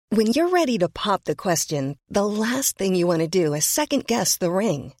When you're ready to pop the question, the last thing you want to do is second-guess the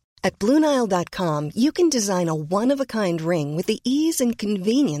ring. At BlueNile.com, you can design a one-of-a-kind ring with the ease and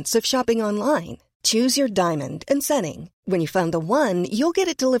convenience of shopping online. Choose your diamond and setting. When you find the one, you'll get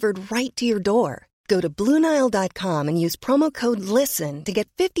it delivered right to your door. Go to BlueNile.com and use promo code LISTEN to get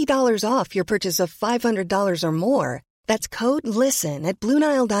 $50 off your purchase of $500 or more. That's code LISTEN at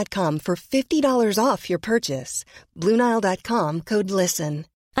BlueNile.com for $50 off your purchase. BlueNile.com, code LISTEN.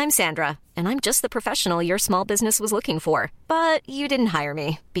 I'm Sandra, and I'm just the professional your small business was looking for. But you didn't hire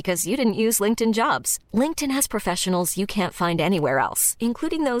me because you didn't use LinkedIn Jobs. LinkedIn has professionals you can't find anywhere else,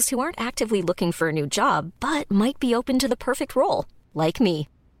 including those who aren't actively looking for a new job, but might be open to the perfect role, like me.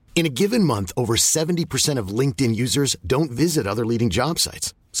 In a given month, over 70% of LinkedIn users don't visit other leading job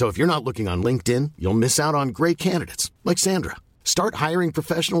sites. So if you're not looking on LinkedIn, you'll miss out on great candidates like Sandra. Start hiring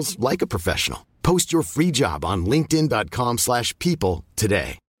professionals like a professional. Post your free job on linkedin.com/people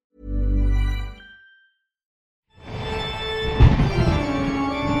today.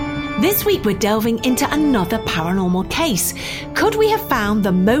 This week we're delving into another paranormal case. Could we have found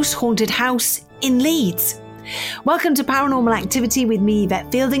the most haunted house in Leeds? Welcome to Paranormal Activity with me,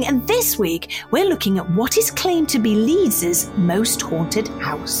 Yvette Fielding, and this week we're looking at what is claimed to be Leeds' most haunted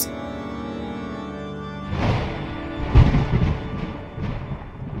house.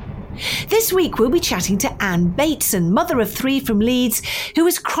 This week we'll be chatting to Anne Bateson, mother of three from Leeds, who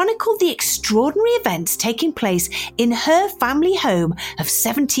has chronicled the extraordinary events taking place in her family home of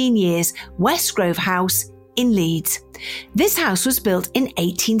 17 years, Westgrove House in Leeds. This house was built in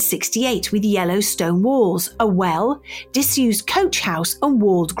 1868 with yellow stone walls, a well, disused coach house and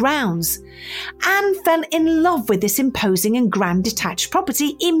walled grounds. Anne fell in love with this imposing and grand detached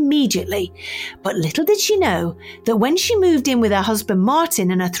property immediately. But little did she know that when she moved in with her husband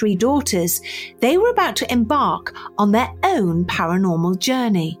Martin and her three daughters, they were about to embark on their own paranormal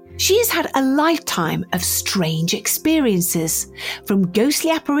journey. She has had a lifetime of strange experiences, from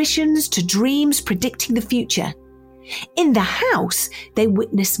ghostly apparitions to dreams predicting the future. In the house, they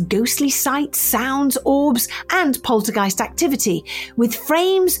witnessed ghostly sights, sounds, orbs, and poltergeist activity, with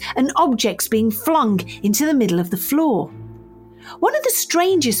frames and objects being flung into the middle of the floor. One of the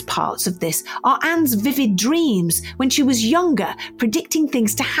strangest parts of this are Anne's vivid dreams when she was younger, predicting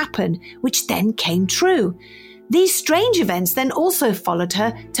things to happen, which then came true. These strange events then also followed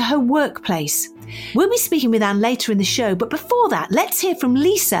her to her workplace. We'll be speaking with Anne later in the show, but before that, let's hear from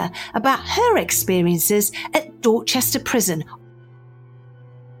Lisa about her experiences at Dorchester Prison.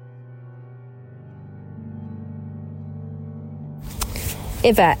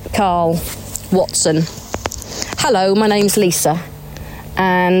 Yvette Carl Watson. Hello, my name's Lisa,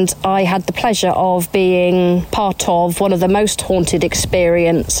 and I had the pleasure of being part of one of the most haunted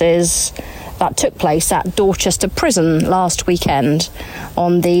experiences that took place at Dorchester Prison last weekend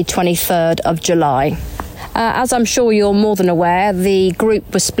on the 23rd of July. As I'm sure you're more than aware, the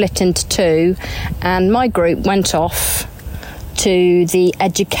group was split into two, and my group went off to the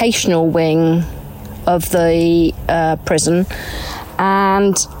educational wing of the prison,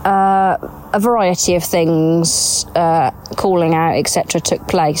 and a variety of things, calling out, etc., took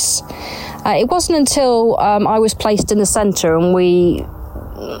place. It wasn't until I was placed in the centre and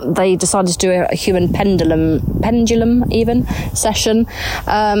they decided to do a human pendulum even session,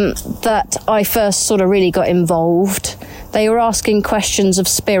 that I first sort of really got involved. They were asking questions of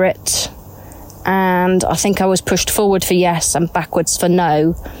spirit, and I think I was pushed forward for yes and backwards for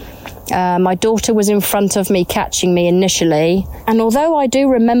no. My daughter was in front of me, catching me initially, and although I do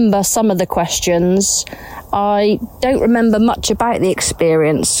remember some of the questions, I don't remember much about the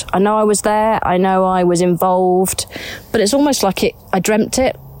experience. I know I was there, I know I was involved, but it's almost like I dreamt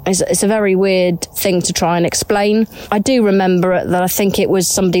it. It's a very weird thing to try and explain. I do remember it, that I think it was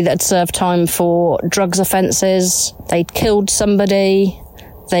somebody that had served time for drugs offences. They'd killed somebody.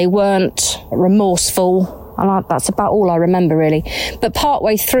 They weren't remorseful. And that's about all I remember, really. But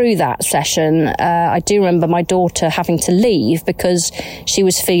partway through that session, I do remember my daughter having to leave because she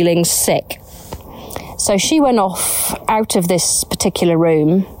was feeling sick. So she went off out of this particular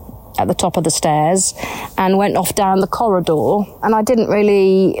room at the top of the stairs and went off down the corridor. And I didn't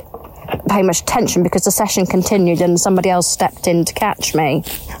really pay much attention because the session continued and somebody else stepped in to catch me.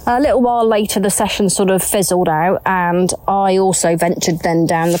 A little while later, the session sort of fizzled out and I also ventured then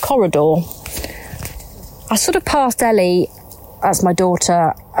down the corridor. I sort of passed Ellie, that's my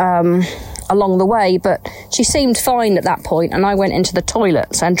daughter, along the way, but she seemed fine at that point, and I went into the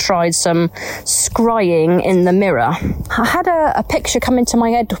toilets and tried some scrying in the mirror. I had a picture come into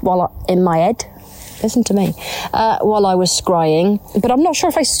my head while I was scrying, but I'm not sure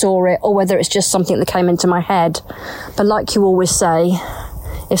if I saw it or whether it's just something that came into my head. But like you always say,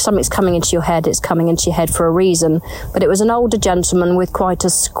 if something's coming into your head, it's coming into your head for a reason. But it was an older gentleman with quite a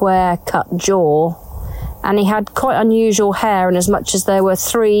square-cut jaw, and he had quite unusual hair, in as much as there were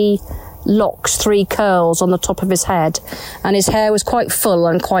 3 locks, 3 curls on the top of his head, and his hair was quite full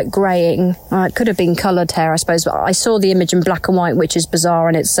and quite greying. It could have been coloured hair, I suppose, but I saw the image in black and white, which is bizarre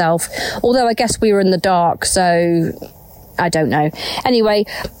in itself, although I guess we were in the dark, so I don't know. Anyway,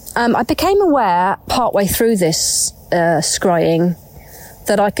 I became aware partway through this scrying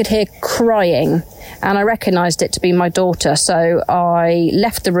that I could hear crying, and I recognised it to be my daughter, so I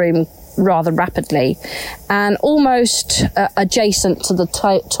left the room rather rapidly, and almost adjacent to the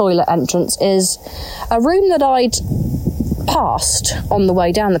toilet entrance is a room that I'd passed on the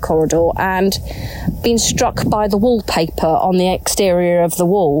way down the corridor and been struck by the wallpaper on the exterior of the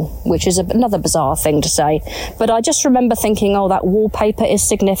wall, which is another bizarre thing to say, but I just remember thinking, oh, that wallpaper is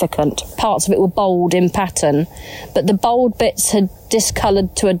significant. Parts of it were bold in pattern, but the bold bits had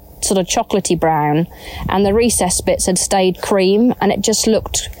discoloured to a sort of chocolatey brown, and the recessed bits had stayed cream, and it just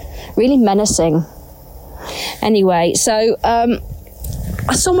looked really menacing. Anyway, so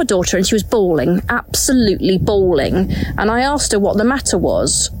I saw my daughter and she was bawling, absolutely bawling, and I asked her what the matter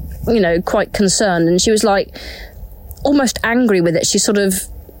was, quite concerned, and she was like almost angry with it. She sort of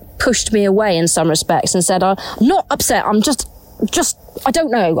pushed me away in some respects and said, I'm not upset, I'm just I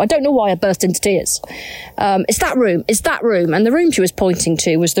don't know why I burst into tears. It's that room. And the room she was pointing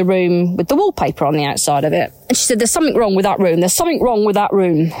to was the room with the wallpaper on the outside of it. And she said, there's something wrong with that room.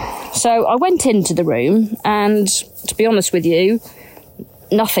 So I went into the room, and to be honest with you,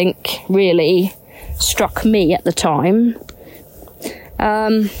 nothing really struck me at the time.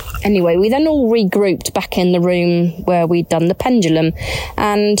 Anyway, we then all regrouped back in the room where we'd done the pendulum,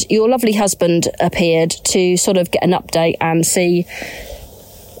 and your lovely husband appeared to sort of get an update and see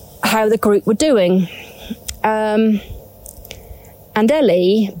how the group were doing. And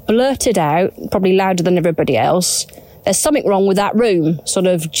Ellie blurted out, probably louder than everybody else, there's something wrong with that room, sort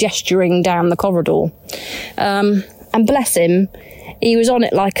of gesturing down the corridor. And bless him, he was on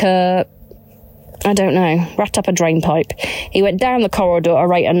it like a, I don't know, rat up a drain pipe. He went down the corridor at a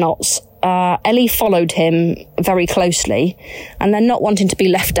rate of knots. Ellie followed him very closely, and then, not wanting to be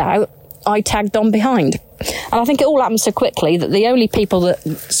left out, I tagged on behind. And I think it all happened so quickly that the only people that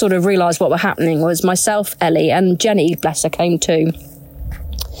sort of realised what were happening was myself, Ellie, and Jenny, bless her, came too.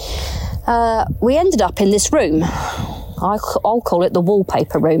 We ended up in this room. I'll call it the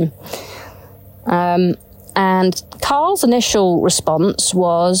wallpaper room. And Carl's initial response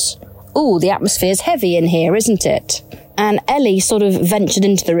was, "Ooh, the atmosphere's heavy in here, isn't it?" And Ellie sort of ventured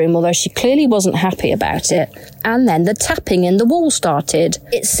into the room, although she clearly wasn't happy about it. And then the tapping in the wall started.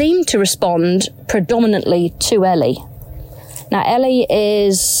 It seemed to respond predominantly to Ellie. Now, Ellie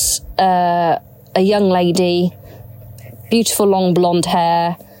is a young lady, beautiful long blonde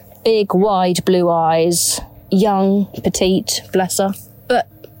hair, big wide blue eyes, young, petite, bless her. But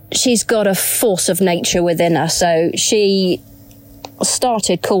she's got a force of nature within her, so she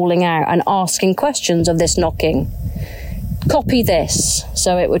started calling out and asking questions of this knocking. Copy this.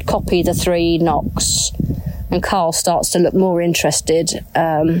 So it would copy the 3 knocks, and Carl starts to look more interested.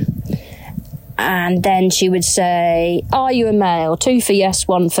 And then she would say, "Are you a male? 2 for yes,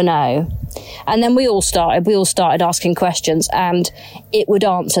 1 for no." And then we all started asking questions, and it would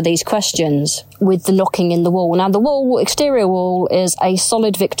answer these questions with the knocking in the wall. Now, the exterior wall is a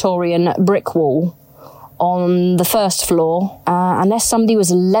solid Victorian brick wall on the first floor. Unless somebody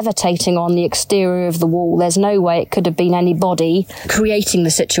was levitating on the exterior of the wall, there's no way it could have been anybody creating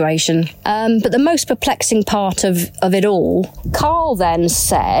the situation. But the most perplexing part of it all, Carl then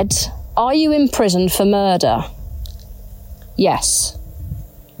said, "Are you imprisoned for murder?" "Yes,"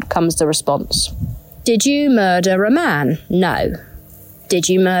 comes the response. "Did you murder a man?" "No." "Did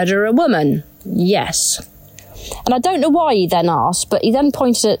you murder a woman?" "Yes." And I don't know why he then asked, but he then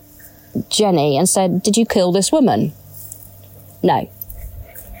pointed at Jenny and said, "Did you kill this woman?" "No."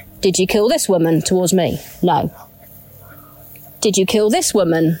 "Did you kill this woman?" Towards me. "No." "Did you kill this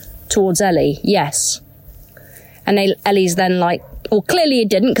woman?" Towards Ellie. "Yes." And Ellie's then like, "Well, clearly you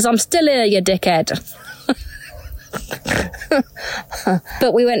didn't, because I'm still here, you dickhead."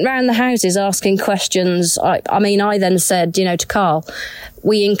 But we went round the houses asking questions. I then said, to Carl,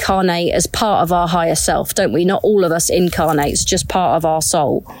 we incarnate as part of our higher self, don't we? Not all of us incarnates, just part of our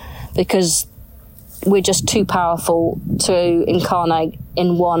soul, because we're just too powerful to incarnate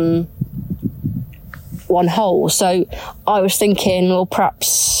in one whole. So I was thinking, well,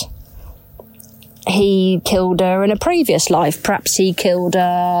 perhaps he killed her in a previous life. Perhaps he killed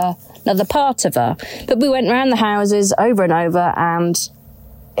another part of her. But we went round the houses over and over, and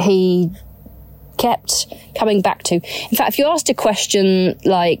he kept coming back to. In fact, if you asked a question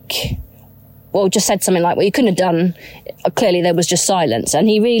like, well, just said something like, well, you couldn't have done, clearly there was just silence. And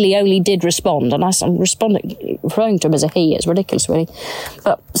he really only did respond. And I'm referring to him as a he. It's ridiculous, really.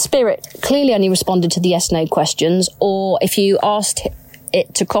 But Spirit clearly only responded to the yes-no questions. Or if you asked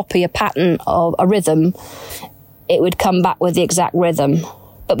it to copy a pattern of a rhythm, it would come back with the exact rhythm.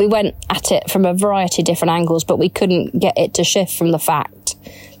 But we went at it from a variety of different angles, but we couldn't get it to shift from the fact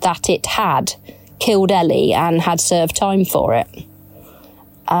that it had killed Ellie and had served time for it.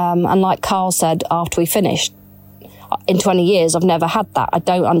 And like Carl said after we finished, in 20 years, I've never had that. I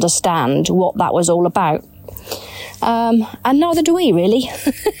don't understand what that was all about. And neither do we, really.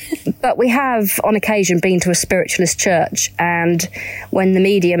 But we have, on occasion, been to a spiritualist church, and when the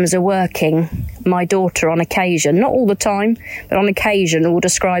mediums are working, my daughter, on occasion, not all the time, but on occasion, will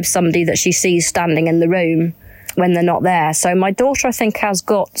describe somebody that she sees standing in the room when they're not there. So my daughter, I think, has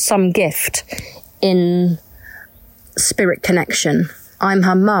got some gift in spirit connection. I'm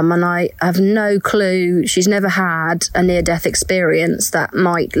her mum, and I have no clue. She's never had a near-death experience that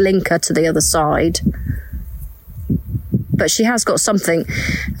might link her to the other side. But she has got something.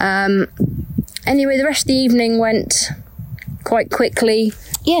 Anyway, the rest of the evening went quite quickly.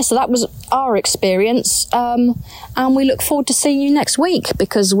 Yeah, so that was our experience. And we look forward to seeing you next week,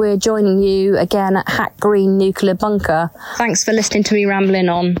 because we're joining you again at Hack Green Nuclear Bunker. Thanks for listening to me rambling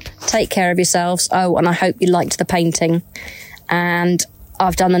on. Take care of yourselves. Oh, and I hope you liked the painting. And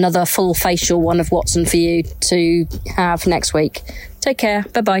I've done another full facial one of Watson for you to have next week. Take care.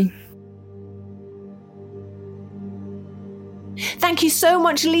 Bye-bye. Thank you so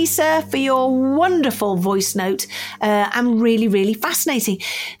much, Lisa, for your wonderful voice note and really, really fascinating.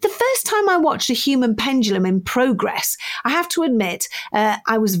 The first time I watched a human pendulum in progress, I have to admit,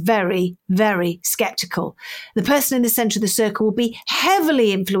 I was very, very sceptical. The person in the centre of the circle will be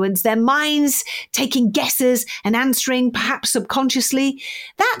heavily influenced, their minds taking guesses and answering, perhaps subconsciously.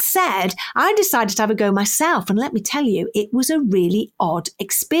 That said, I decided to have a go myself, and let me tell you, it was a really odd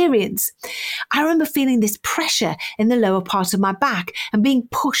experience. I remember feeling this pressure in the lower part of my back and being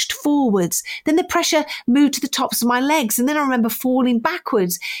pushed forwards. Then the pressure moved to the tops of my legs, and then I remember falling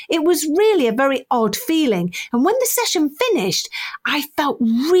backwards. It was really a very odd feeling. And when the session finished, I felt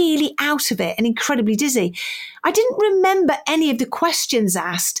really out of it and incredibly dizzy. I didn't remember any of the questions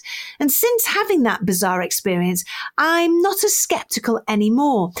asked. And since having that bizarre experience, I'm not as skeptical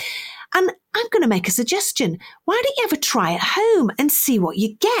anymore. And I'm going to make a suggestion. Why don't you ever try at home and see what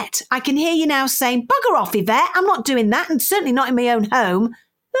you get? I can hear you now saying, bugger off, Yvette, I'm not doing that, and certainly not in my own home.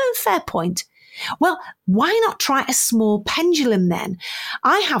 Fair point. Well, why not try a small pendulum then?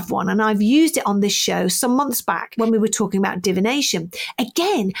 I have one, and I've used it on this show some months back when we were talking about divination.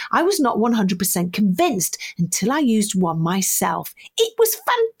 Again, I was not 100% convinced until I used one myself. It was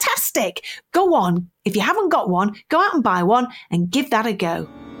fantastic. Go on. If you haven't got one, go out and buy one and give that a go.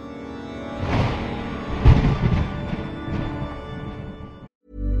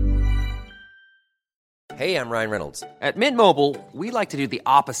 Hey, I'm Ryan Reynolds. At Mint Mobile, we like to do the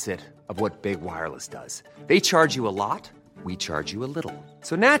opposite of what Big Wireless does. They charge you a lot, we charge you a little.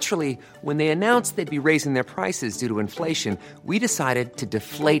 So naturally, when they announced they'd be raising their prices due to inflation, we decided to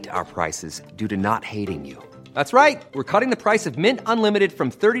deflate our prices due to not hating you. That's right. We're cutting the price of Mint Unlimited from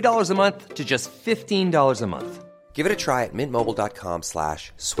 $30 a month to just $15 a month. Give it a try at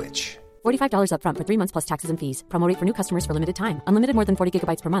mintmobile.com/switch. $45 up front for 3 months plus taxes and fees. Promo rate for new customers for limited time. Unlimited more than 40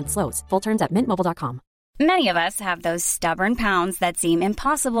 gigabytes per month. Slows full terms at mintmobile.com. Many of us have those stubborn pounds that seem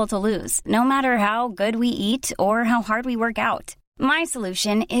impossible to lose, no matter how good we eat or how hard we work out. My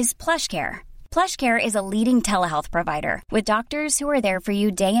solution is PlushCare. PlushCare is a leading telehealth provider with doctors who are there for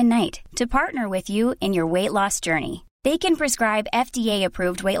you day and night to partner with you in your weight loss journey. They can prescribe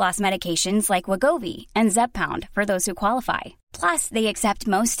FDA-approved weight loss medications like Wegovy and Zepbound for those who qualify. Plus, they accept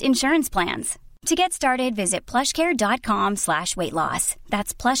most insurance plans. To get started, visit plushcare.com/weightloss.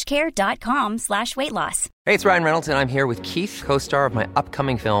 That's plushcare.com/weightloss. Hey, it's Ryan Reynolds, and I'm here with Keith, co-star of my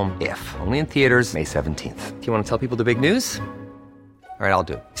upcoming film, If, only in theaters May 17th. Do you want to tell people the big news? All right, I'll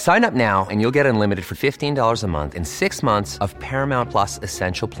do it. Sign up now and you'll get unlimited for $15 a month and 6 months of Paramount Plus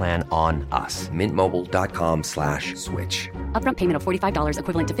Essential Plan on us. MintMobile.com/switch. Upfront payment of $45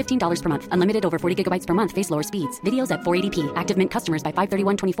 equivalent to $15 per month. Unlimited over 40 gigabytes per month. Face lower speeds. Videos at 480p. Active Mint customers by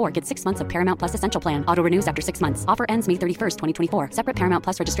 531.24 get 6 months of Paramount Plus Essential Plan. Auto renews after 6 months. Offer ends May 31st, 2024. Separate Paramount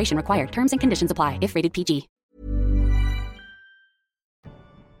Plus registration required. Terms and conditions apply if rated PG.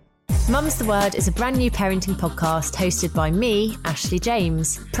 Mum's the Word is a brand new parenting podcast hosted by me, Ashley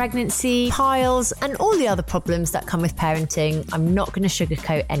James. Pregnancy, piles, and all the other problems that come with parenting, I'm not going to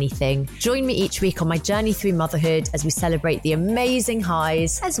sugarcoat anything. Join me each week on my journey through motherhood as we celebrate the amazing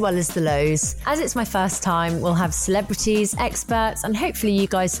highs as well as the lows. As it's my first time, we'll have celebrities, experts, and hopefully you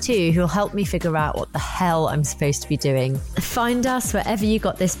guys too, who'll help me figure out what the hell I'm supposed to be doing. Find us wherever you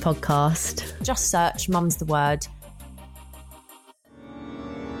got this podcast. Just search Mum's the Word.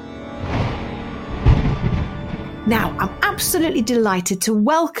 Now, I'm absolutely delighted to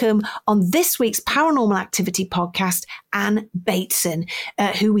welcome on this week's Paranormal Activity podcast, Anne Bateson,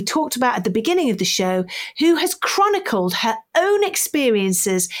 who we talked about at the beginning of the show, who has chronicled her own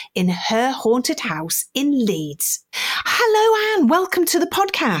experiences in her haunted house in Leeds. Hello, Anne. Welcome to the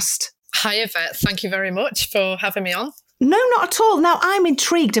podcast. Hi, Yvette. Thank you very much for having me on. No, not at all. Now, I'm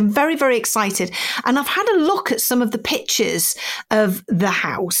intrigued and very, very excited. And I've had a look at some of the pictures of the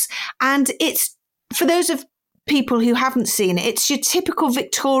house. And it's, for those of people who haven't seen it, it's your typical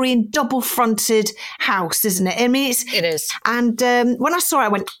Victorian double-fronted house, isn't it? I mean, it is. And when I saw it, I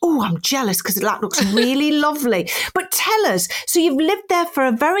went, oh, I'm jealous because that looks really lovely. But tell us, so you've lived there for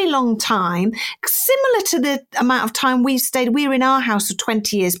a very long time, similar to the amount of time we've stayed. We were in our house for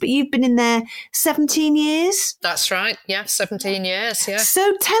 20 years, but you've been in there 17 years? That's right. Yeah, 17 years, yeah.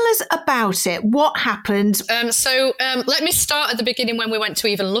 So tell us about it. What happened? So let me start at the beginning when we went to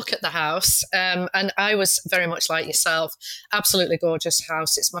even look at the house. And I was very much like yourself, absolutely gorgeous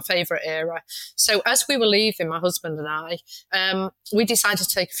house. It's my favourite era. So as we were leaving, my husband and I, we decided to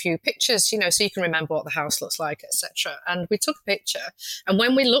take a few pictures, you know, so you can remember what the house looks like, etc. And we took a picture. And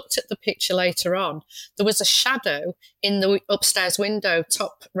when we looked at the picture later on, there was a shadow in the upstairs window,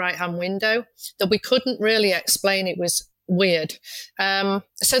 top right-hand window, that we couldn't really explain. It was weird.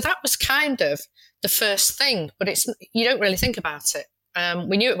 So that was kind of the first thing, but you don't really think about it.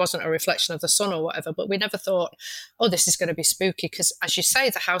 We knew it wasn't a reflection of the sun or whatever, but we never thought, oh, this is going to be spooky, because as you say,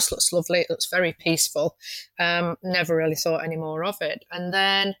 the house looks lovely. It looks very peaceful. Never really thought any more of it. And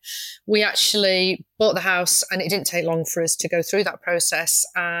then we actually bought the house, and it didn't take long for us to go through that process,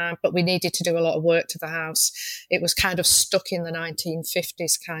 but we needed to do a lot of work to the house. It was kind of stuck in the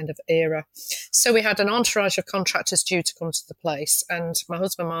 1950s kind of era. So we had an entourage of contractors due to come to the place, and my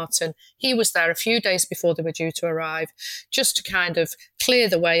husband Martin, he was there a few days before they were due to arrive, just to kind of clear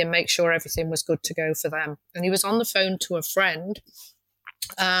the way and make sure everything was good to go for them. And he was on the phone to a friend,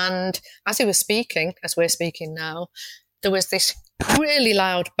 and as he was speaking, as we're speaking now, there was this really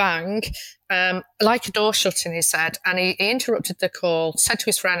loud bang, like a door shutting, he said, and he interrupted the call, said to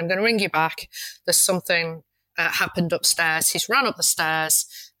his friend, I'm going to ring you back. There's something happened upstairs. He's ran up the stairs,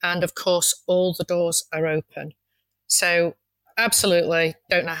 and of course, all the doors are open. So absolutely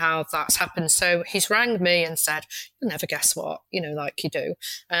don't know how that's happened. So he's rang me and said, you'll never guess what, you know, like you do.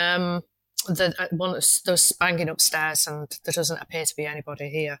 There's banging upstairs, and there doesn't appear to be anybody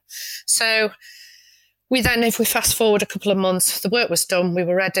here. So we then, if we fast forward a couple of months, the work was done, we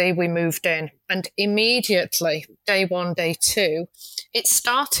were ready, we moved in. And immediately, day one, day two, it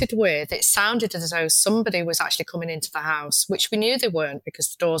sounded as though somebody was actually coming into the house, which we knew they weren't because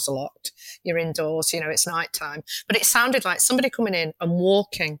the doors are locked. You're indoors, you know, it's nighttime. But it sounded like somebody coming in and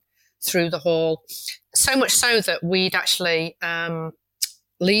walking through the hall. So much so that we'd actually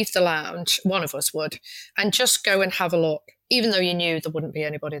leave the lounge, one of us would, and just go and have a look, even though you knew there wouldn't be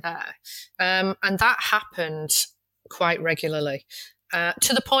anybody there. And that happened quite regularly,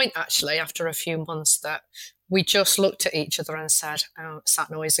 to the point, actually, after a few months, that we just looked at each other and said, oh, it's that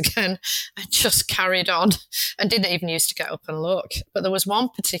noise again, and just carried on and didn't even used to get up and look. But there was one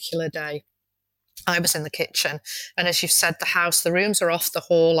particular day, I was in the kitchen, and as you've said, the rooms are off the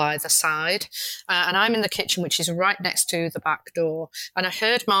hall either side, and I'm in the kitchen, which is right next to the back door, and I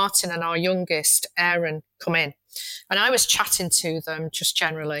heard Martin and our youngest, Aaron, come in, and I was chatting to them just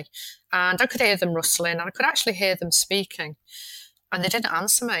generally, and I could hear them rustling, and I could actually hear them speaking, and they didn't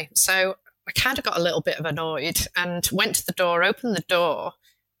answer me. So I kind of got a little bit of annoyed and went to the door, opened the door,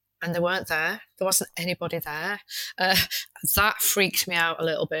 and they weren't there. There wasn't anybody there. That freaked me out a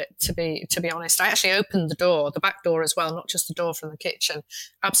little bit, to be honest. I actually opened the door, the back door as well, not just the door from the kitchen.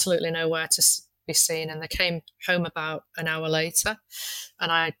 Absolutely nowhere to be seen. And they came home about an hour later,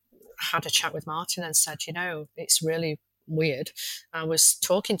 and I had a chat with Martin and said, you know, it's really weird. I was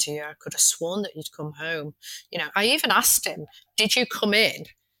talking to you. I could have sworn that you'd come home. You know, I even asked him, did you come in?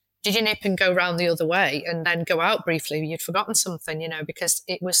 Did you nip and go round the other way and then go out briefly? You'd forgotten something, you know, because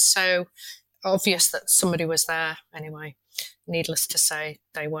it was so obvious that somebody was there. Anyway, needless to say,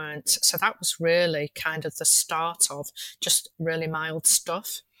 they weren't. So that was really kind of the start of just really mild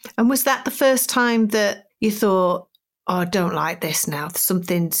stuff. And was that the first time that you thought, oh, I don't like this now.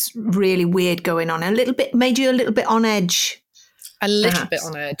 Something's really weird going on. Made you a little bit on edge. A little bit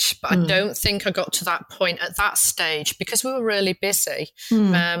on edge, but I don't think I got to that point at that stage because we were really busy.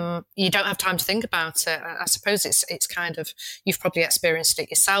 You don't have time to think about it. I suppose it's kind of, you've probably experienced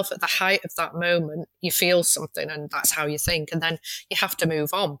it yourself. At the height of that moment, you feel something and that's how you think. And then you have to move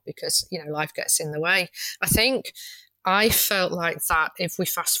on because, life gets in the way. I think I felt like that if we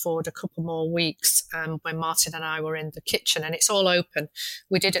fast forward a couple more weeks when Martin and I were in the kitchen and it's all open,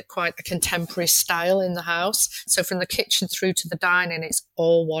 we did it quite a contemporary style in the house. So from the kitchen through to the dining, it's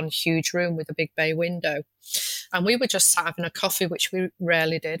all one huge room with a big bay window. And we were just sat having a coffee, which we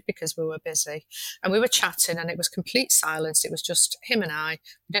rarely did because we were busy. And we were chatting and it was complete silence. It was just him and I.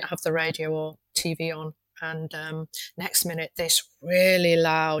 We didn't have the radio or TV on. And next minute, this really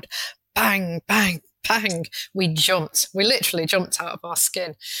loud bang, bang, bang, we literally jumped out of our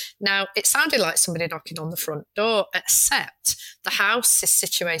skin. Now, it sounded like somebody knocking on the front door, except the house is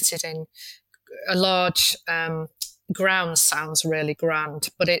situated in a large ground. Sounds really grand,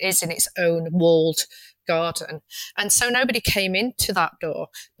 but it is in its own walled garden. And so nobody came into that door,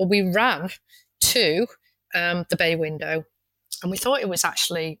 but we ran to the bay window. And we thought it was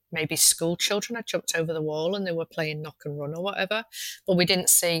actually maybe school children had jumped over the wall and they were playing knock and run or whatever. But we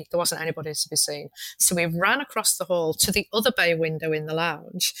didn't see, there wasn't anybody to be seen. So we ran across the hall to the other bay window in the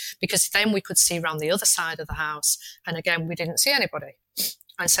lounge because then we could see around the other side of the house. And again, we didn't see anybody.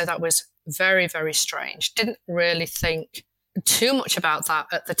 And so that was very, very strange. Didn't really think too much about that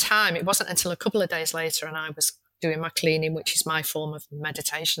at the time. It wasn't until a couple of days later and I was doing my cleaning, which is my form of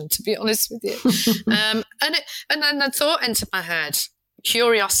meditation, to be honest with you. And then the thought entered my head.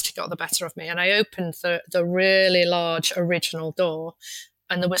 Curiosity got the better of me, and I opened the really large original door,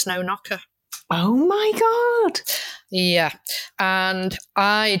 and there was no knocker. Oh my God! Yeah, and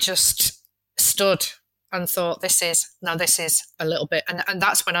I just stood and thought, this is a little bit, and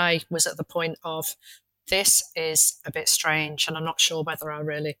that's when I was at the point of, this is a bit strange and I'm not sure whether I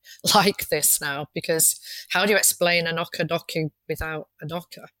really like this now, because how do you explain a knocker knocking without a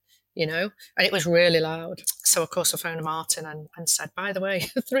knocker, And it was really loud. So, of course, I phoned Martin and said, by the way,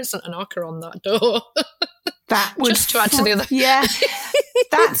 there isn't a knocker on that door. That would just to add to the other. Yeah,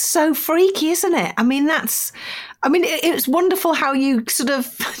 that's so freaky, isn't it? It's wonderful how you sort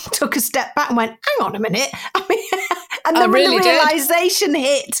of took a step back and went, hang on a minute. And then when the realisation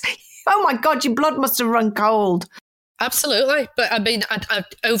hit, oh my God, your blood must have run cold. Absolutely. But I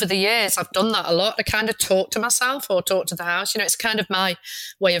over the years, I've done that a lot. I kind of talk to myself or talk to the house. It's kind of my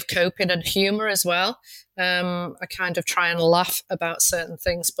way of coping, and humour as well. I kind of try and laugh about certain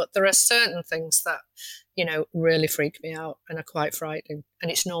things, but there are certain things that, really freak me out and are quite frightening.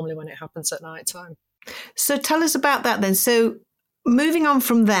 And it's normally when it happens at night time. So tell us about that then. So moving on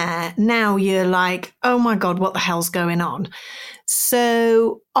from there, now you're like, oh my God, what the hell's going on?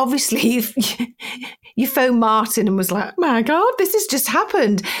 So obviously you phoned Martin and was like, oh my God, this has just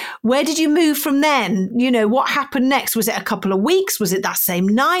happened. Where did you move from then? What happened next? Was it a couple of weeks? Was it that same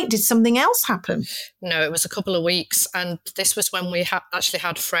night? Did something else happen? No, it was a couple of weeks. And this was when we actually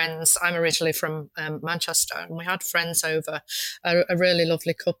had friends. I'm originally from Manchester, and we had friends over, a really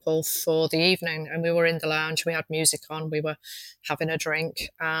lovely couple for the evening. And we were in the lounge. We had music on. We were having a drink.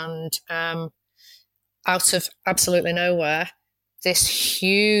 And out of absolutely nowhere, this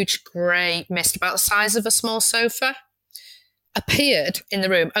huge grey mist, about the size of a small sofa, appeared in the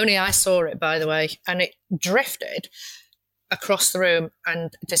room. Only I saw it, by the way, and it drifted across the room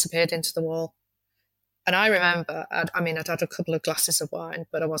and disappeared into the wall. And I remember, I'd had a couple of glasses of wine,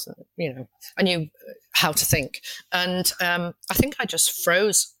 but I wasn't, I knew how to think. And I think I just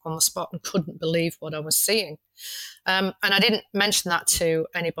froze on the spot and couldn't believe what I was seeing. And I didn't mention that to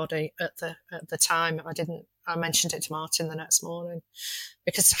anybody at the time. I mentioned it to Martin the next morning,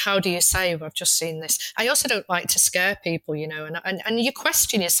 because how do you say, I've just seen this? I also don't like to scare people, and you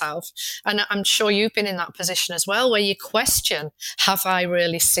question yourself. And I'm sure you've been in that position as well, where you question, have I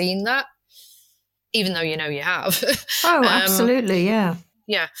really seen that? Even though you have. Oh, absolutely, yeah.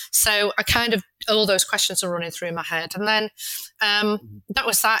 Yeah. So I kind of, all those questions are running through my head. And then that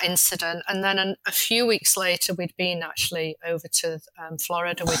was that incident. And then a few weeks later, we'd been actually over to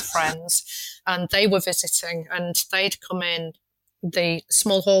Florida with friends, and they were visiting, and they'd come in the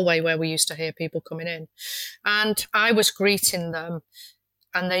small hallway where we used to hear people coming in. And I was greeting them,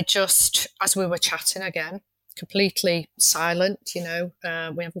 and they just, as we were chatting again, completely silent, we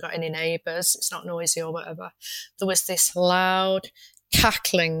haven't got any neighbours, it's not noisy or whatever. There was this loud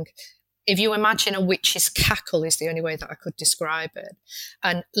cackling. If you imagine a witch's cackle is the only way that I could describe it.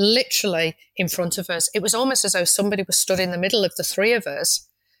 And literally in front of us, it was almost as though somebody was stood in the middle of the three of us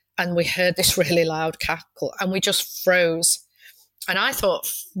and we heard this really loud cackle, and we just froze. And I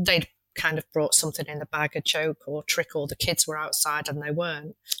thought they'd kind of brought something in the bag, a joke or trick, or the kids were outside and they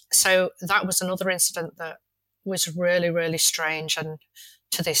weren't. So that was another incident that was really, really strange. And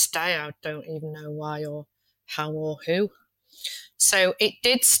to this day, I don't even know why or how or who. So it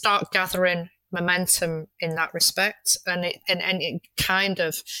did start gathering momentum in that respect. And it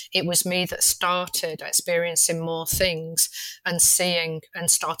was me that started experiencing more things and seeing, and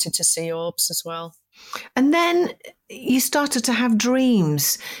started to see orbs as well. And then you started to have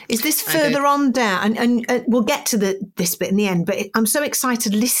dreams. Is this further on down? And we'll get to this bit in the end, but I'm so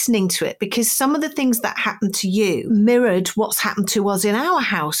excited listening to it because some of the things that happened to you mirrored what's happened to us in our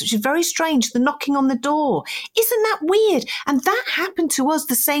house, which is very strange. The knocking on the door. Isn't that weird? And that happened to us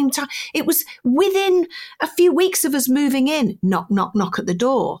the same time. It was within a few weeks of us moving in. Knock, knock, knock at the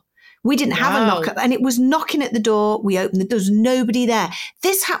door. We didn't have a knock, and it was knocking at the door. We opened it. There was nobody there.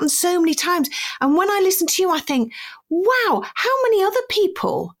 This happened so many times. And when I listen to you, I think, wow, how many other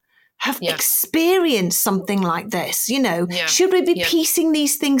people have experienced something like this? You know, should we be piecing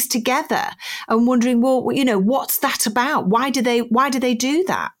these things together and wondering, well, you know, what's that about? Why do they do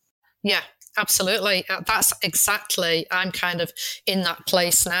that? Yeah, absolutely. That's exactly, I'm kind of in that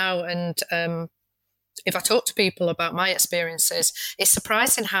place now. And, if I talk to people about my experiences, it's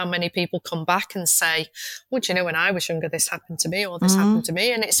surprising how many people come back and say, well, do you know, when I was younger, this happened to me or this happened to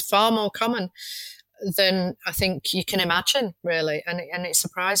me. And it's far more common than I think you can imagine, really. And it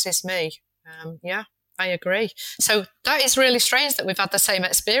surprises me. I agree. So that is really strange that we've had the same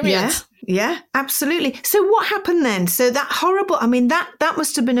experience. Yeah, absolutely. So what happened then? So that horrible, I mean, that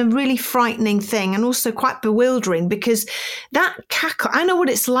must have been a really frightening thing and also quite bewildering because that cackle, I know what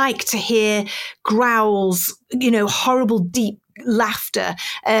it's like to hear growls, you know, horrible, deep laughter.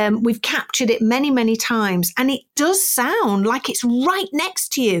 We've captured it many, many times, and it does sound like it's right next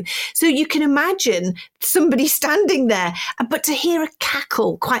to you. So you can imagine somebody standing there, but to hear a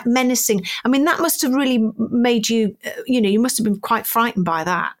cackle, quite menacing. I mean, that must have really made you, you must have been quite frightened by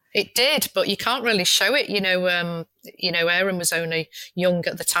that. It did, but you can't really show it. Aaron was only young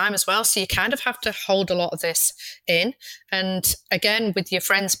at the time as well. So you kind of have to hold a lot of this in. And again, with your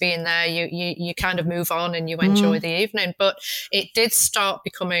friends being there, you kind of move on and you enjoy the evening. But it did start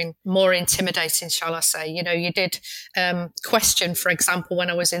becoming more intimidating, shall I say. You know, you did question, for example, when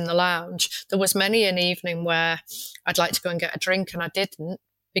I was in the lounge, there was many an evening where I'd like to go and get a drink and I didn't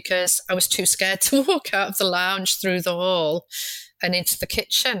because I was too scared to walk out of the lounge through the hall and into the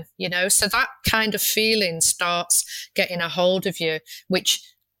kitchen, you know. So that kind of feeling starts getting a hold of you, which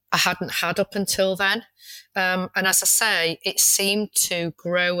I hadn't had up until then. And as I say, it seemed to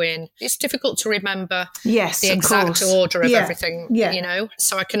grow in. It's difficult to remember the exact order of everything, you know.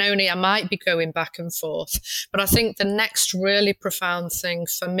 So I might be going back and forth. But I think the next really profound thing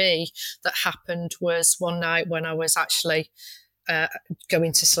for me that happened was one night when I was actually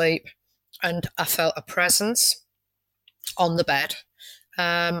going to sleep and I felt a presence on the bed.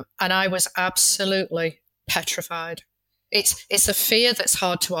 And I was absolutely petrified. It's a fear that's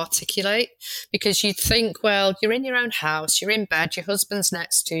hard to articulate because you'd think, well, you're in your own house, you're in bed, your husband's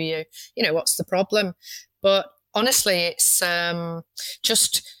next to you, you know, what's the problem? But honestly, it's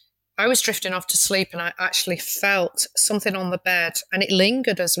just, I was drifting off to sleep and I actually felt something on the bed and it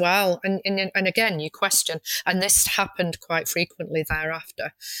lingered as well. And again, you question, and this happened quite frequently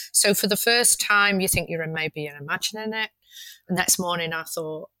thereafter. So for the first time, you think maybe you're imagining it. The next morning I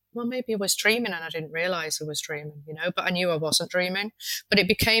thought, well, maybe I was dreaming and I didn't realize I was dreaming, you know, but I knew I wasn't dreaming. But it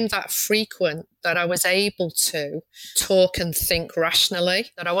became that frequent that I was able to talk and think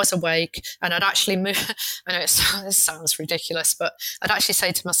rationally, that I was awake and I'd actually move. I know this sounds ridiculous, but I'd actually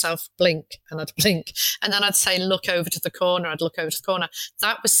say to myself, blink, and I'd blink. And then I'd say, look over to the corner. I'd look over to the corner.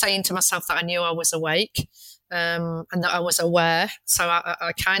 That was saying to myself that I knew I was awake. And that I was aware. So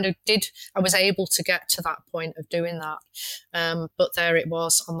I kind of I was able to get to that point of doing that. But there it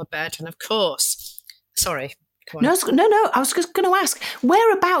was on the bed. And of course, sorry. No, I was just going to ask,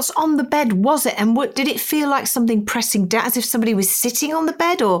 whereabouts on the bed was it? And what did it feel like something pressing down, as if somebody was sitting on the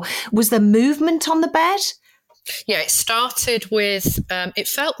bed, or was there movement on the bed? Yeah, it started with, it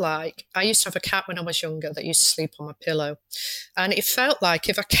felt like, I used to have a cat when I was younger that used to sleep on my pillow. And it felt like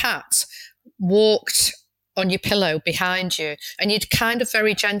if a cat walked on your pillow behind you and you'd kind of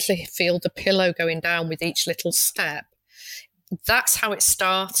very gently feel the pillow going down with each little step. That's how it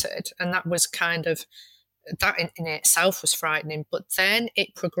started. And that was kind of, that in itself was frightening. But then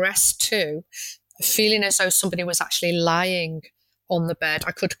it progressed to feeling as though somebody was actually lying on the bed.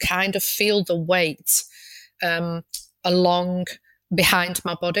 I could kind of feel the weight along behind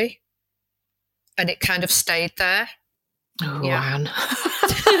my body. And it kind of stayed there. Oh, Yeah. Anne.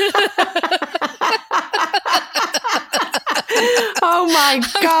 Oh my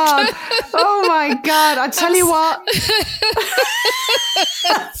God. Oh my God. I tell you what.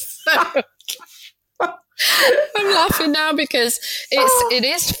 I'm laughing now because it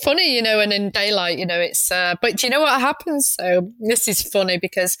is funny, and in daylight, it's, but do you know what happens? So this is funny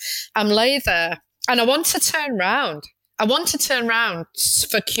because I'm lay there and I want to turn round. I want to turn round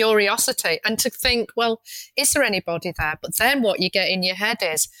for curiosity and to think, well, is there anybody there? But then what you get in your head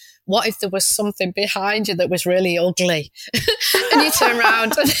is, what if there was something behind you that was really ugly? And you turn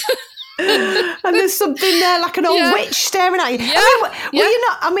around and there's something there like an old witch staring at you. Yeah.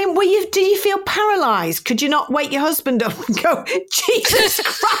 Did you feel paralysed? Could you not wake your husband up and go, Jesus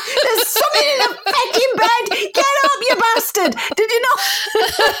Christ, there's something in the fucking bed. Get up, you bastard. Did you not?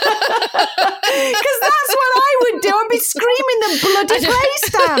 Because that's what I would do. I'd be screaming the bloody place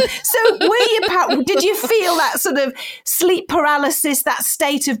down. So did you feel that sort of sleep paralysis, that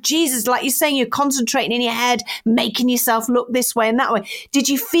state of Jesus, like you're saying, you're concentrating in your head, making yourself look this way and that way? Did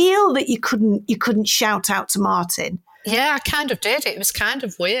you feel that you couldn't shout out to Martin? Yeah, I kind of did. It was kind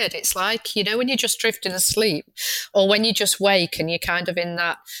of weird. It's like, when you're just drifting asleep or when you just wake and you're kind of in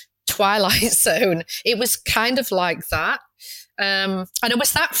that twilight zone. It was kind of like that. And I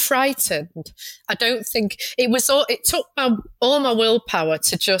was that frightened. I don't think it took all my willpower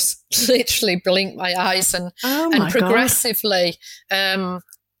to just literally blink my eyes and progressively know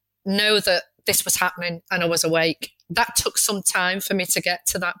that this was happening and I was awake. That took some time for me to get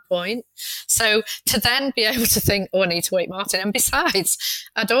to that point. So to then be able to think, I need to wake Martin. And besides,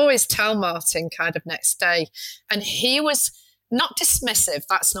 I'd always tell Martin kind of next day. And he was not dismissive.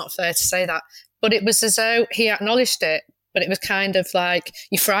 That's not fair to say that. But it was as though he acknowledged it. But it was kind of like,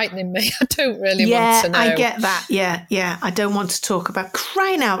 you're frightening me. I don't really want to know. I get that. Yeah. I don't want to talk about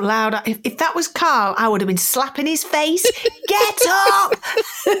crying out loud. If that was Carl, I would have been slapping his face. Get up!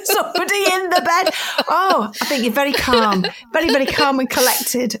 Somebody in the bed. Oh, I think you're very calm. Very, very calm and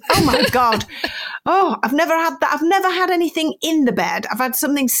collected. Oh, my God. Oh, I've never had that. I've never had anything in the bed. I've had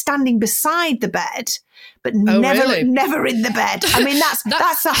something standing beside the bed. But never in the bed. I mean,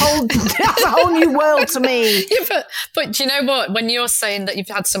 that's a whole new world to me. Yeah, but do you know what? When you're saying that you've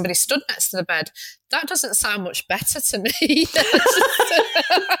had somebody stood next to the bed, that doesn't sound much better to me. Here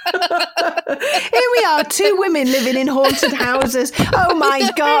we are, two women living in haunted houses. Oh my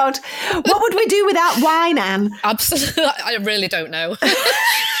God. What would we do without wine, Anne? Absolutely. I really don't know. Don't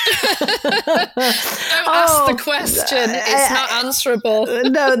ask the question. It's not answerable.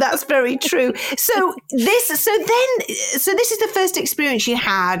 No, that's very true. So this is the first experience you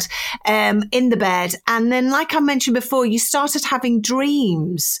had in the bed. And then, like I mentioned before, you started having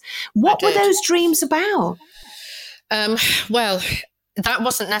dreams. What were those dreams about? Well, that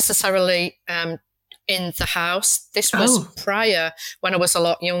wasn't necessarily in the house. This was prior, when I was a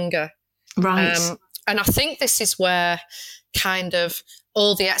lot younger. Right. And I think this is where kind of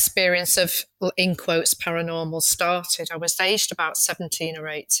all the experience of, in quotes, paranormal started. I was aged about 17 or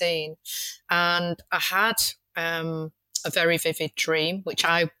 18, and I had a very vivid dream, which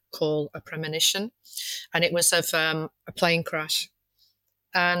I call a premonition, and it was of a plane crash.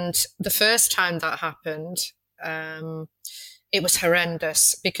 And the first time that happened, it was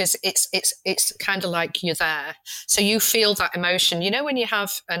horrendous because it's kind of like you're there. So you feel that emotion. When you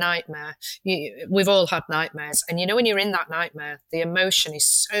have a nightmare, we've all had nightmares. And when you're in that nightmare, the emotion is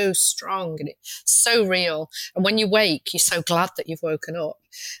so strong and it's so real. And when you wake, you're so glad that you've woken up.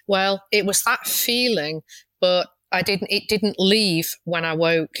 Well, it was that feeling, but it didn't leave when I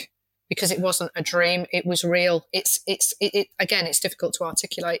woke, because it wasn't a dream. It was real. Again, it's difficult to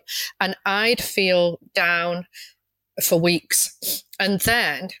articulate. And I'd feel down for weeks. And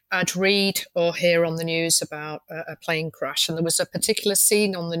then I'd read or hear on the news about a plane crash. And there was a particular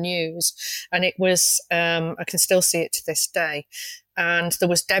scene on the news, and it was, I can still see it to this day. And there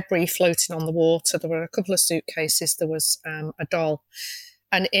was debris floating on the water. There were a couple of suitcases. There was a doll.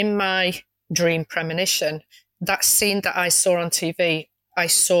 And in my dream premonition, that scene that I saw on TV, I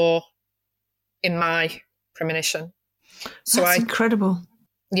saw in my premonition. So That's incredible.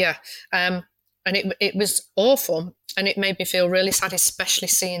 Yeah. And it was awful, and it made me feel really sad, especially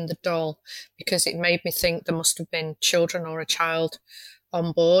seeing the doll, because it made me think there must have been children or a child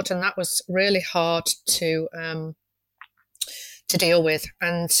on board, and that was really hard to deal with.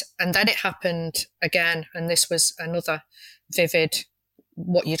 And then it happened again, and this was another vivid,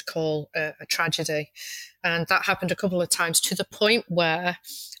 what you'd call a tragedy, and that happened a couple of times, to the point where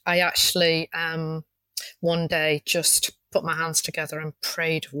I actually one day just put my hands together and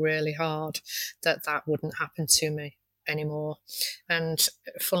prayed really hard that wouldn't happen to me. anymore. And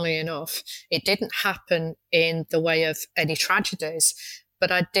funnily enough, it didn't happen in the way of any tragedies,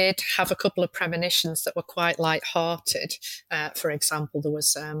 but I did have a couple of premonitions that were quite light-hearted. For example, there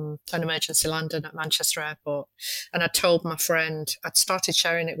was an emergency landing at Manchester Airport, and I told my friend, I'd started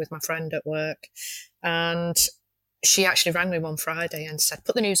sharing it with my friend at work, and she actually rang me one Friday and said,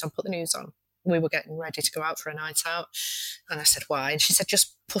 put the news on, put the news on. We were getting ready to go out for a night out. And I said, why? And she said,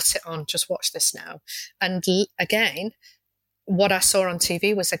 just put it on, just watch this now. And again, what I saw on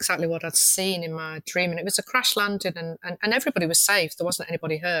TV was exactly what I'd seen in my dream. And it was a crash landing, and everybody was safe. There wasn't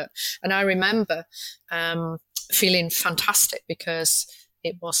anybody hurt. And I remember feeling fantastic because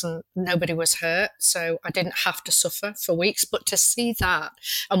nobody was hurt. So I didn't have to suffer for weeks. But to see that,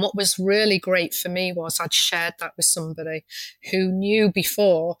 and what was really great for me was I'd shared that with somebody who knew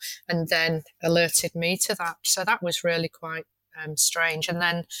before and then alerted me to that. So that was really quite strange. And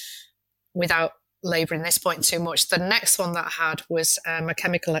then, without labouring this point too much, the next one that I had was a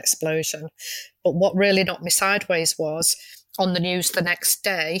chemical explosion. But what really knocked me sideways was, on the news the next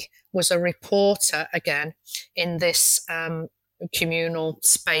day was a reporter again in this communal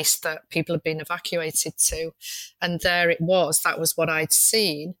space that people had been evacuated to. And there it was. That was what I'd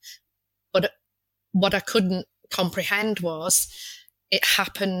seen. But what I couldn't comprehend was it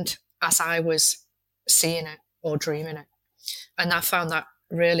happened as I was seeing it or dreaming it. And I found that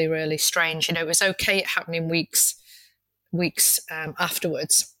really, really strange. It was okay it happening weeks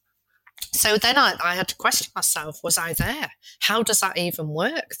afterwards. So then I had to question myself, was I there? How does that even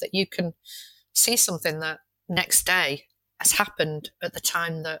work, that you can see something that next day has happened at the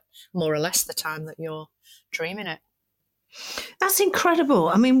time that, more or less the time that you're dreaming it? That's incredible.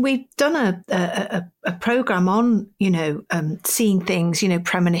 I mean, we've done a program on, seeing things,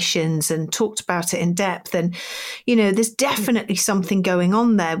 premonitions, and talked about it in depth. And, there's definitely something going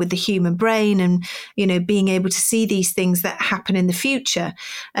on there with the human brain and, being able to see these things that happen in the future.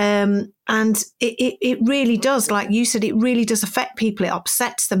 And it really does, like you said, it really does affect people. It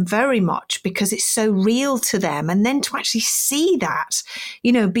upsets them very much because it's so real to them. And then to actually see that,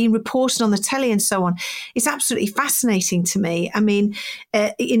 being reported on the telly and so on, it's absolutely fascinating to me. I mean,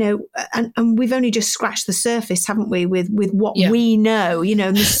 and we've only just scratched the surface, haven't we, with what we know,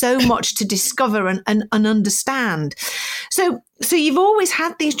 and there's so much to discover and understand. So you've always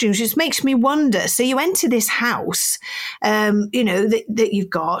had these dreams, which makes me wonder. So you enter this house, that you've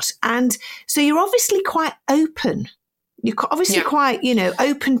got, and so you're obviously quite open. You're obviously quite,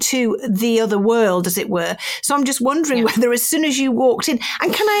 open to the other world, as it were. So I'm just wondering whether, as soon as you walked in,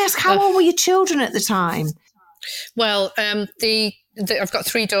 and can I ask, how old were your children at the time? Well, I've got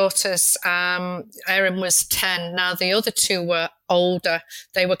 3 daughters. Erin was 10. Now, the other 2 were older.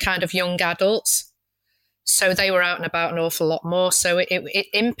 They were kind of young adults. So they were out and about an awful lot more. So it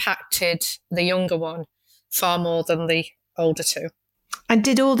impacted the younger one far more than the older 2. And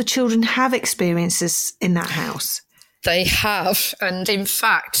did all the children have experiences in that house? They have. And in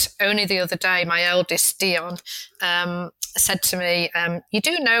fact, only the other day, my eldest, Dion, said to me, you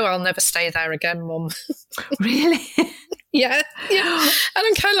do know I'll never stay there again, Mum. Really? Yeah. And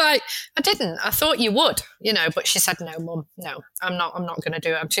I'm kind of like, I didn't. I thought you would, but she said, no, Mum, no, I'm not going to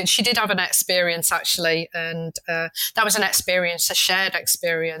do it. She did have an experience, actually, and that was a shared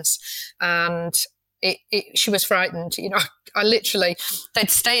experience. And she was frightened. I literally,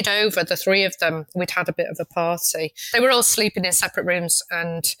 they'd stayed over, the 3 of them. We'd had a bit of a party. They were all sleeping in separate rooms,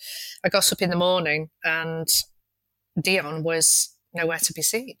 and I got up in the morning and Dion was nowhere to be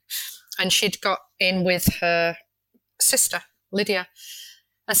seen. And she'd got in with her sister, Lydia.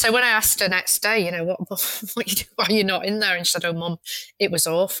 And so when I asked her next day, what you do, why are you not in there? And she said, oh, Mum, it was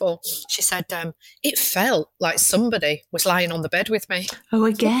awful. She said, it felt like somebody was lying on the bed with me. Oh,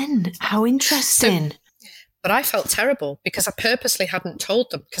 again, how interesting. But I felt terrible because I purposely hadn't told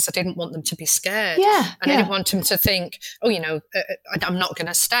them because I didn't want them to be scared. Yeah. And I didn't want them to think, I'm not going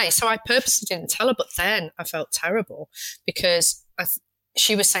to stay. So I purposely didn't tell her. But then I felt terrible because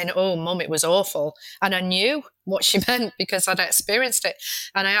she was saying, oh, Mum, it was awful. And I knew what she meant because I'd experienced it.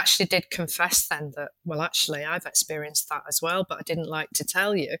 And I actually did confess then that, well, actually, I've experienced that as well, but I didn't like to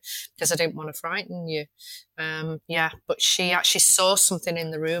tell you because I didn't want to frighten you. But she actually saw something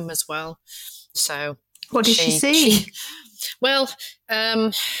in the room as well. So what did she see? Can't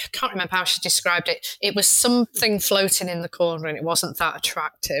remember how she described it. It was something floating in the corner and it wasn't that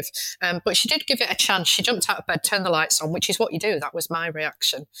attractive. But she did give it a chance. She jumped out of bed, turned the lights on, which is what you do. That was my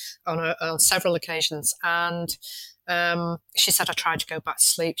reaction on several occasions. And she said, I tried to go back to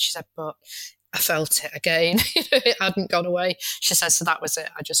sleep. She said, but I felt it again. It hadn't gone away. She said, so that was it.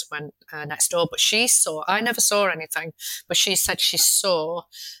 I just went next door. But I never saw anything, but she said she saw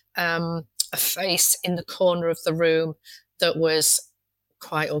a face in the corner of the room that was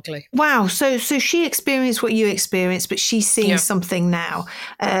quite ugly. Wow. So she experienced what you experienced, but she's seeing something now.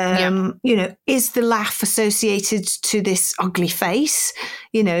 You know, is the laugh associated to this ugly face,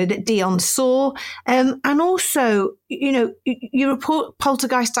 you know, that Dion saw? And also, you know, you report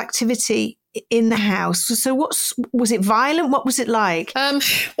poltergeist activity in the house. So was it violent? What was it like?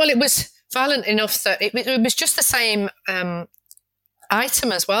 Well, it was violent enough that it was just the same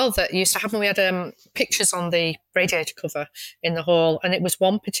item as well that used to happen. We had pictures on the radiator cover in the hall, and it was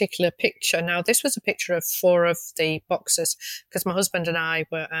one particular picture. Now, this was a picture of 4 of the boxers, because my husband and I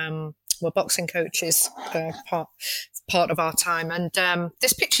were boxing coaches part of our time, and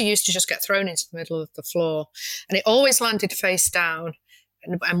this picture used to just get thrown into the middle of the floor, and it always landed face down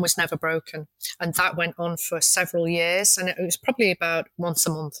and was never broken. And that went on for several years, and it was probably about once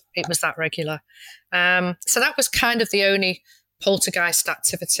a month. It was that regular. So that was kind of the only poltergeist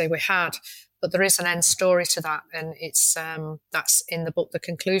activity we had, but there is an end story to that, and it's that's in the book, the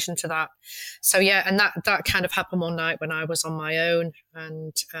conclusion to that. So yeah, and that kind of happened one night when I was on my own,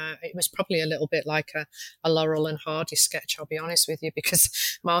 and it was probably a little bit like a Laurel and Hardy sketch, I'll be honest with you,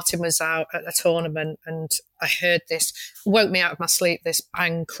 because Martin was out at a tournament and I heard this, woke me out of my sleep, this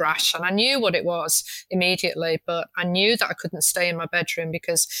bang crash, and I knew what it was immediately, but I knew that I couldn't stay in my bedroom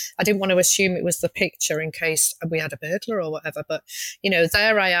because I didn't want to assume it was the picture in case we had a burglar or whatever. But, you know,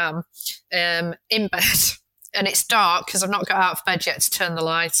 there I am in bed, and it's dark because I've not got out of bed yet to turn the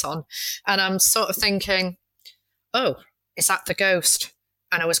lights on, and I'm sort of thinking, oh, is that the ghost?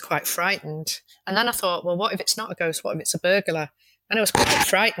 And I was quite frightened. And then I thought, well, what if it's not a ghost? What if it's a burglar? And I was quite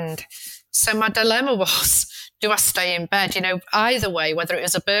frightened. So my dilemma was, do I stay in bed? You know, either way, whether it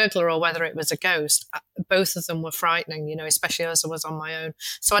was a burglar or whether it was a ghost, both of them were frightening, you know, especially as I was on my own.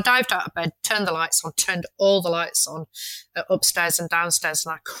 So I dived out of bed, turned the lights on, turned all the lights on upstairs and downstairs,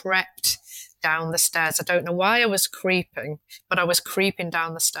 and I crept down the stairs. I don't know why I was creeping, but I was creeping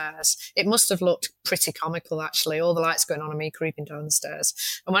down the stairs. It must have looked pretty comical, actually, all the lights going on and me creeping down the stairs.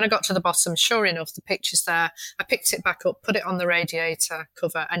 And when I got to the bottom, sure enough, the picture's there. I picked it back up, put it on the radiator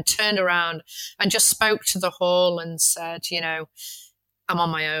cover, and turned around and just spoke to the hall and said, you know, I'm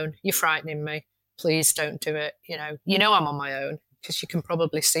on my own. You're frightening me. Please don't do it. You know I'm on my own, because you can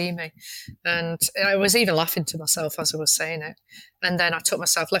probably see me. And I was even laughing to myself as I was saying it. And then I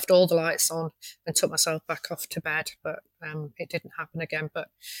left all the lights on and took myself back off to bed. But it didn't happen again. But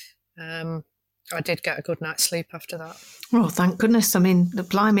I did get a good night's sleep after that. Oh, thank goodness. I mean,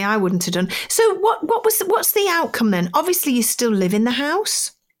 blimey, I wouldn't have done. So what's the outcome then? Obviously, you still live in the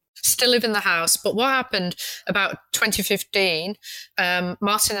house. Still live in the house. But what happened about 2015,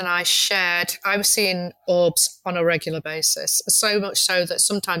 Martin and I shared, I was seeing orbs on a regular basis, so much so that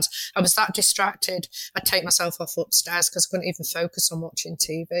sometimes I was that distracted, I'd take myself off upstairs because I couldn't even focus on watching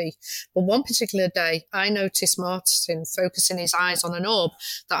TV. But one particular day, I noticed Martin focusing his eyes on an orb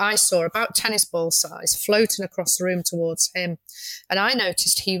that I saw about tennis ball size floating across the room towards him. And I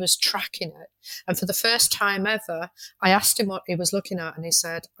noticed he was tracking it. And for the first time ever, I asked him what he was looking at, and he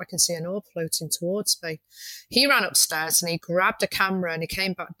said, I can see an orb floating towards me. He ran upstairs and he grabbed a camera and he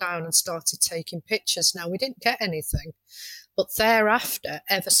came back down and started taking pictures. Now, we didn't get anything, but thereafter,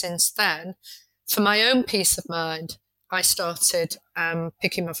 ever since then, for my own peace of mind, I started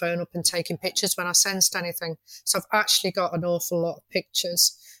picking my phone up and taking pictures when I sensed anything. So I've actually got an awful lot of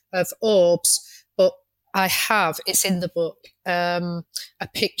pictures of orbs, but I have, it's in the book, a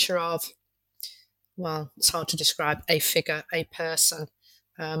picture of, well, it's hard to describe, a figure, a person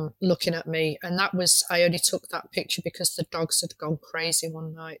looking at me. And that was, I only took that picture because the dogs had gone crazy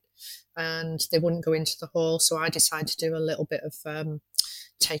one night and they wouldn't go into the hall. So I decided to do a little bit of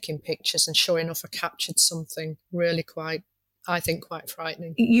taking pictures. And sure enough, I captured something really quite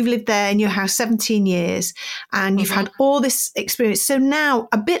frightening. You've lived there in your house 17 years and you've had all this experience. So now,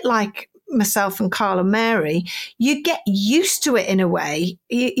 a bit like myself and Carl and Mary, you get used to it in a way.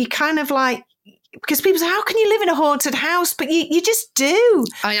 You kind of like, because people say, how can you live in a haunted house? But you just do.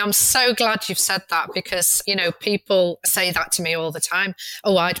 I am so glad you've said that because, you know, people say that to me all the time.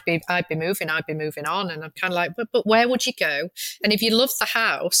 Oh, I'd be moving on. And I'm kind of like, but where would you go? And if you love the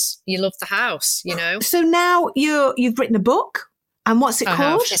house, you love the house, you know? So now you've written a book. And what's it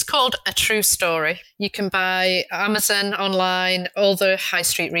called? It's called A True Story. You can buy Amazon online, all the high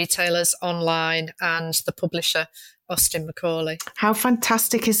street retailers online, and the publisher, Austin Macaulay. How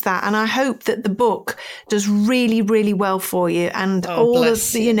fantastic is that? And I hope that the book does really, really well for you. And all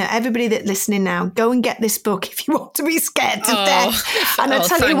of the, you know, everybody that's listening now, go and get this book if you want to be scared to death. And I'll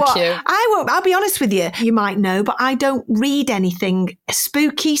tell you what, I'll be honest with you. You might know, but I don't read anything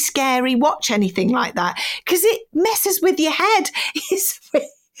spooky, scary, watch anything like that because it messes with your head.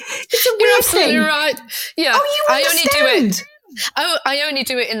 It's a weird You're absolutely thing. right. Yeah. Oh, you understand. I only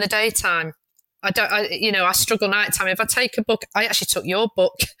do it in the daytime. I struggle nighttime. If I take a book, I actually took your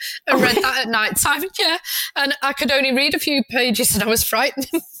book and read that at nighttime. Yeah. And I could only read a few pages and I was frightened.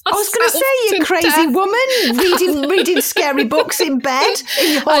 I was going to say, you crazy woman, reading scary books in bed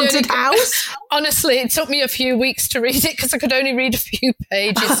in your haunted house. Honestly, it took me a few weeks to read it because I could only read a few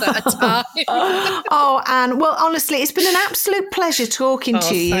pages at a time. Oh, Anne, well, honestly, it's been an absolute pleasure talking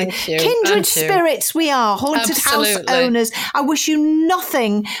to you. Thank you. Kindred spirits we are, haunted house owners. I wish you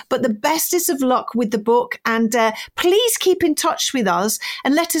nothing but the bestest of luck with the book, and please keep in touch with us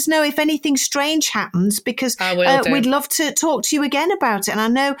and let us know if anything strange happens, because we'd love to talk to you again about it. And I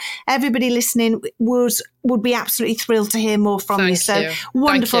know everybody listening would be absolutely thrilled to hear more from you. So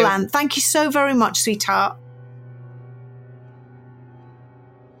wonderful, Anne. Thank you so very much, sweetheart.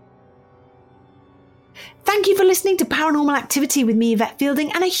 Thank you for listening to Paranormal Activity with me, Yvette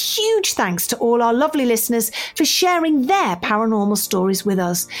Fielding, and a huge thanks to all our lovely listeners for sharing their paranormal stories with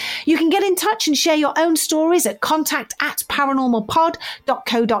us. You can get in touch and share your own stories at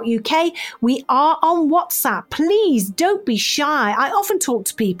contact@paranormalpod.co.uk. We are on WhatsApp. Please don't be shy. I often talk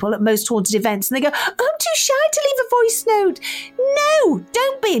to people at most haunted events and they go, "I'm too shy to leave a voice note." No,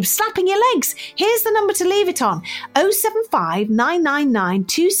 don't be slapping your legs. Here's the number to leave it on: 075 999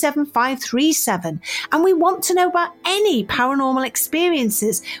 27537. And we want to know about any paranormal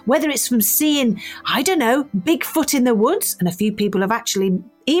experiences, whether it's from seeing, I don't know, Bigfoot in the woods, and a few people have actually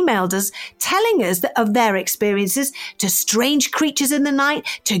emailed us telling us of their experiences, to strange creatures in the night,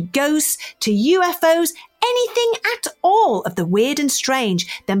 to ghosts, to UFOs, anything at all of the weird and strange,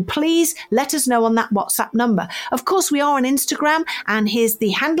 then please let us know on that WhatsApp number. Of course, we are on Instagram, and the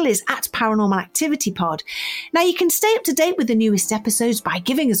handle is @ParanormalActivityPod. Now, you can stay up to date with the newest episodes by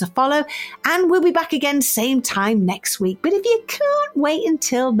giving us a follow, and we'll be back again same time next week. But if you can't wait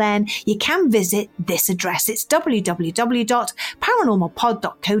until then, you can visit this address. It's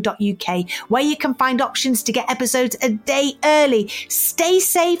www.paranormalpod.co.uk, where you can find options to get episodes a day early. Stay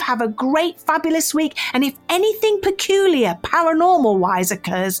safe, have a great, fabulous week, and if anything peculiar paranormal-wise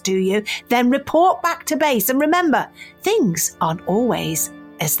occurs to you, then report back to base. And remember, things aren't always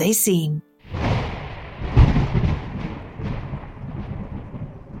as they seem.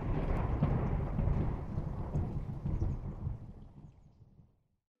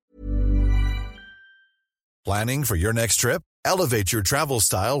 Planning for your next trip? Elevate your travel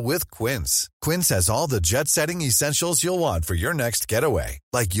style with Quince. Quince has all the jet-setting essentials you'll want for your next getaway,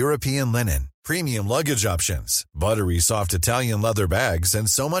 like European linen, premium luggage options, buttery soft Italian leather bags, and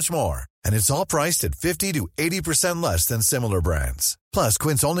so much more. And it's all priced at 50 to 80% less than similar brands. Plus,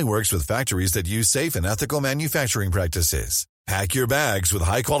 Quince only works with factories that use safe and ethical manufacturing practices. Pack your bags with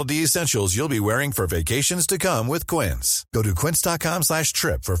high-quality essentials you'll be wearing for vacations to come with Quince. Go to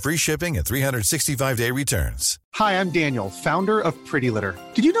quince.com/trip for free shipping and 365-day returns. Hi, I'm Daniel, founder of Pretty Litter.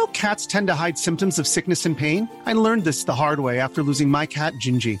 Did you know cats tend to hide symptoms of sickness and pain? I learned this the hard way after losing my cat,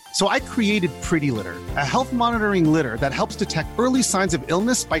 Gingy. So I created Pretty Litter, a health monitoring litter that helps detect early signs of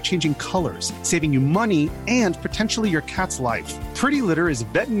illness by changing colors, saving you money and potentially your cat's life. Pretty Litter is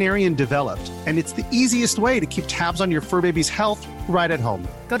veterinarian developed, and it's the easiest way to keep tabs on your fur baby's health right at home.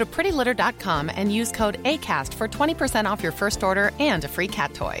 Go to prettylitter.com and use code ACAST for 20% off your first order and a free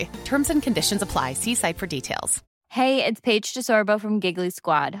cat toy. Terms and conditions apply. See site for details. Hey, it's Paige DeSorbo from Giggly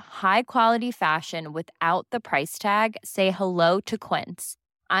Squad. High quality fashion without the price tag. Say hello to Quince.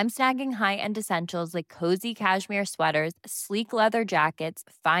 I'm snagging high-end essentials like cozy cashmere sweaters, sleek leather jackets,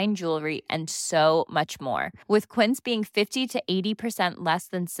 fine jewelry, and so much more. With Quince being 50 to 80% less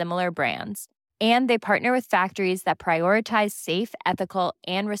than similar brands. And they partner with factories that prioritize safe, ethical,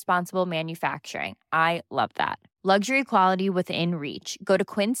 and responsible manufacturing. I love that. Luxury quality within reach. Go to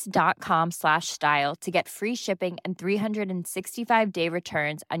quince.com/style to get free shipping and 365-day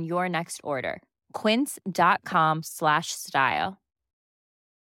returns on your next order. Quince.com/style.